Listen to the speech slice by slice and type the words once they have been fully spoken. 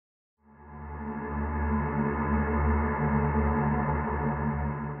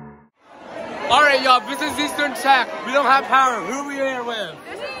All right, y'all. This is Eastern Tech. We don't have power. Who are we here with?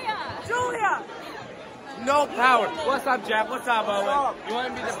 Julia. No power. What's up, Jeff? What's up, Owen? You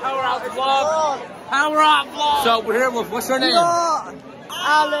want to be the Power Out vlog? Power Out vlog. So we're here with, what's your name?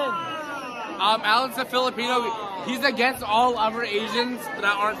 Alan. Alan's a Filipino. He's against all other Asians that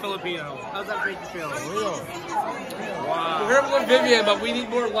aren't Filipino. How's that make you feel? Wow. We're here with Vivian, but we need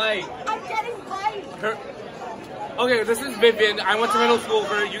more light. I'm getting light. Okay, this is Vivian. I went to middle school with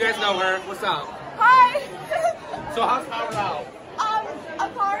her. You guys know her. What's up? Hi. So how's Power Out? I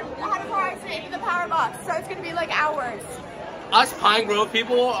had a car accident in the power box, so it's gonna be like hours. Us Pine Grove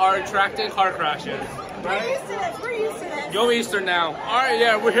people are attracting car crashes. Right? We're used to this. We're used to this. Go Eastern now. All right,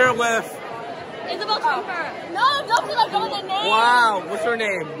 yeah, we're here with. Isabel Cooper. No, don't be like, know the name. Wow, what's her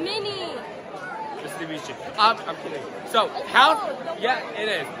name? Minnie. Nice to meet you. I'm kidding. So yeah, it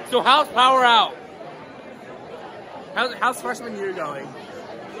is. So how's Power Out? How's freshman year going?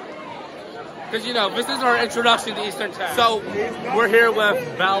 Because, you know, this is our introduction to Eastern Tech. So, we're here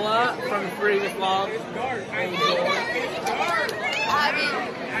with Bella from the previous vlog.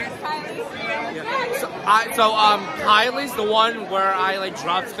 Kylie's the one where I, like,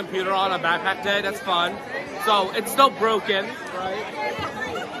 dropped the computer on a backpack day. That's fun. So, it's still broken, right?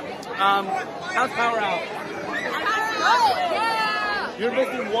 How's Power Out? Yeah. You're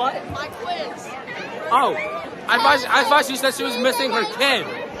missing what? My quiz. Oh, I thought she said she was missing her kid.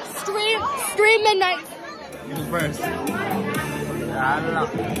 Stream midnight. You first.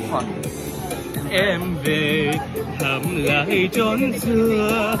 Em về thầm lại trốn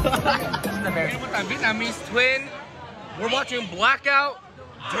xưa. Vietnamese twin. We're watching Blackout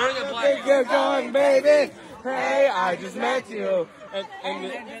during a blackout. Get going, baby. Hey, I just met you.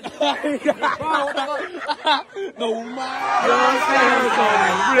 No matter. Your hair's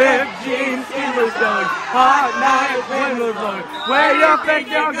going, ripped jeans, steamers going, hot night, wind was blowing. Where you think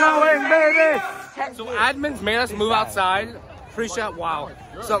you're going, baby? So admins made us move outside. Appreciate. Wow.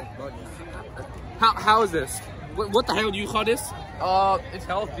 So how is this? What the hell do you call this? It's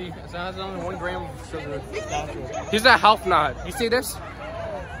healthy. It has only 1 gram of sugar. Here's a health nod. You see this?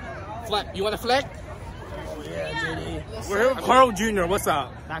 Fleck. You want to fleck? Yeah, JD. We're here with Carl Jr. What's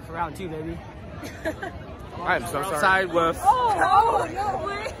up? Back for round 2, baby. I'm so sorry. Outside with. Oh, no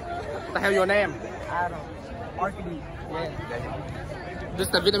way. What the hell your name? Adam. Arcady. Yeah. This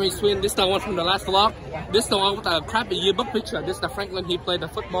is the Vietnamese twin. This is the one from the last vlog. This is the one with the crappy yearbook picture. This is the Franklin. He played the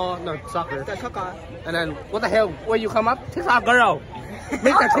football, no soccer. And then what the hell? Where you come up? TikTok girl.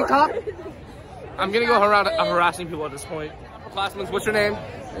 Make that TikTok. I'm gonna go around harassing people at this point. Classmates, what's your name?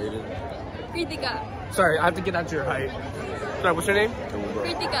 Kritika. Sorry, I have to get out to your height. Sorry, what's your name?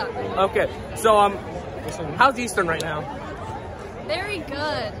 Kritika. Okay, so how's Eastern right now? Very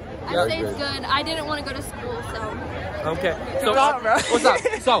good. I'd say it's good. I didn't want to go to school, so. Okay. So what's up?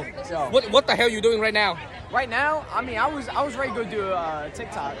 So what the hell are you doing right now? Right now, I mean, I was ready to go do a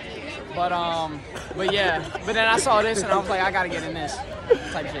TikTok, but yeah, but then I saw this and I was like, I gotta get in this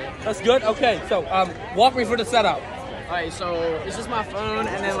type shit. That's good. Okay, so walk me through the setup. Alright, so it's just my phone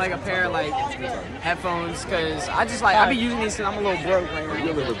and then like a pair of like headphones, cause I just like I be using these cause I'm a little broke right now.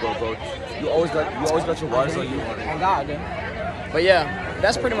 You're a little bit broke, bro. You always got your wires on you. Oh God, dude. But yeah,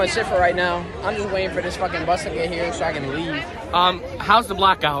 that's pretty much it for right now. I'm just waiting for this fucking bus to get here so I can leave. How's the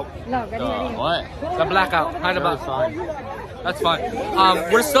blackout? No, ready. What? The blackout. How about? Fine. That's fine.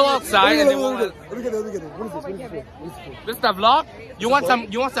 We're still outside and they won't. Let me get it. What is this? This is the vlog. You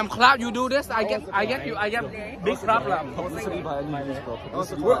want some clout? You do this. I get big problem.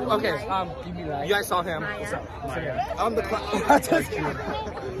 Okay. You guys saw him. What's up? I'm the class.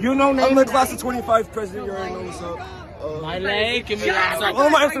 You know name. I'm the class of 25 president. You already know what's up. My leg. Give me that. Oh,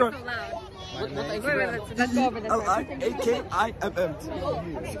 my Instagram. Let's go over this. L-I-A-K-I-M-M.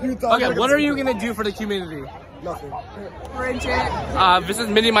 Okay, what are you gonna do for the community? Nothing. Bridget. This is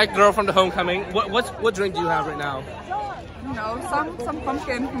Mini Mike girl from the homecoming. What drink do you have right now? No, some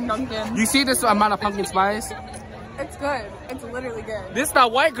pumpkin from Dunkin'. You see this amount of pumpkin spice? It's good. It's literally good. This is the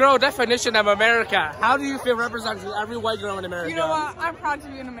white girl definition of America. How do you feel representing every white girl in America? You know what? I'm proud to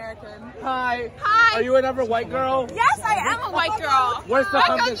be an American. Hi. Hi. Are you another white girl? Yes, I am a white girl. Where's the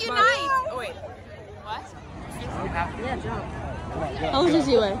pumpkin spice? Oh, wait. What? Yeah, jump. How was this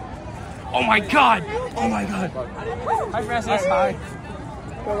you way? Oh my god! Oh my god! Hi, Francis. Hi.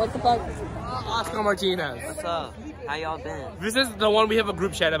 Bro, what the fuck? Oscar Martinez. What's up? How y'all been? This is the one we have a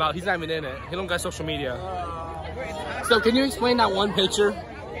group chat about. He's not even in it. He don't got social media. So can you explain that one picture?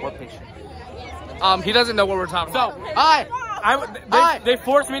 What picture? He doesn't know what we're talking about. So, hi! They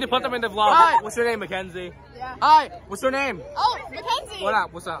forced me to put them in the vlog. Hi! What's your name, Mackenzie? Yeah. Hi! What's your name? Oh, Mackenzie! What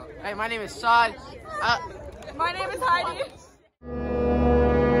up? What's up? Hey, my name is Saad. My name is Heidi.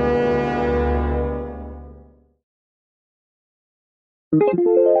 How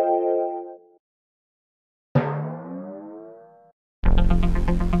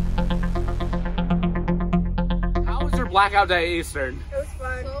was your blackout day at Eastern? It was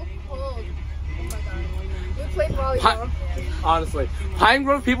fun. So cold. Oh my god. We played volleyball. Honestly, Pine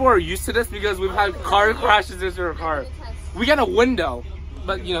Grove people are used to this because we've had car crashes into our car. We got a window,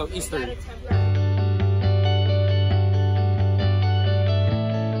 but you know, Eastern.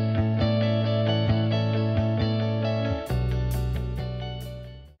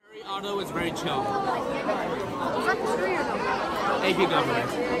 Auto is very chill. AP government.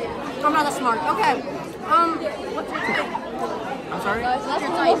 I'm not that smart. Okay. What's your type? I'm sorry? That's the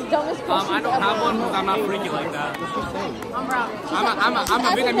most dumbest question I don't have one because I'm not freaky like that. I'm brown. I'm a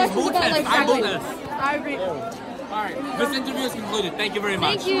Vietnamese Buddhist. I'm Buddhist. I agree. Alright, this interview is concluded. Thank you very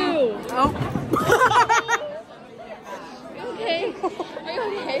much. Thank you. Oh. Okay. Are you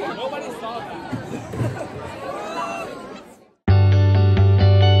okay? Nobody saw that.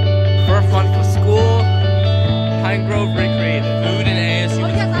 For fun for school, Pine Grove recreated.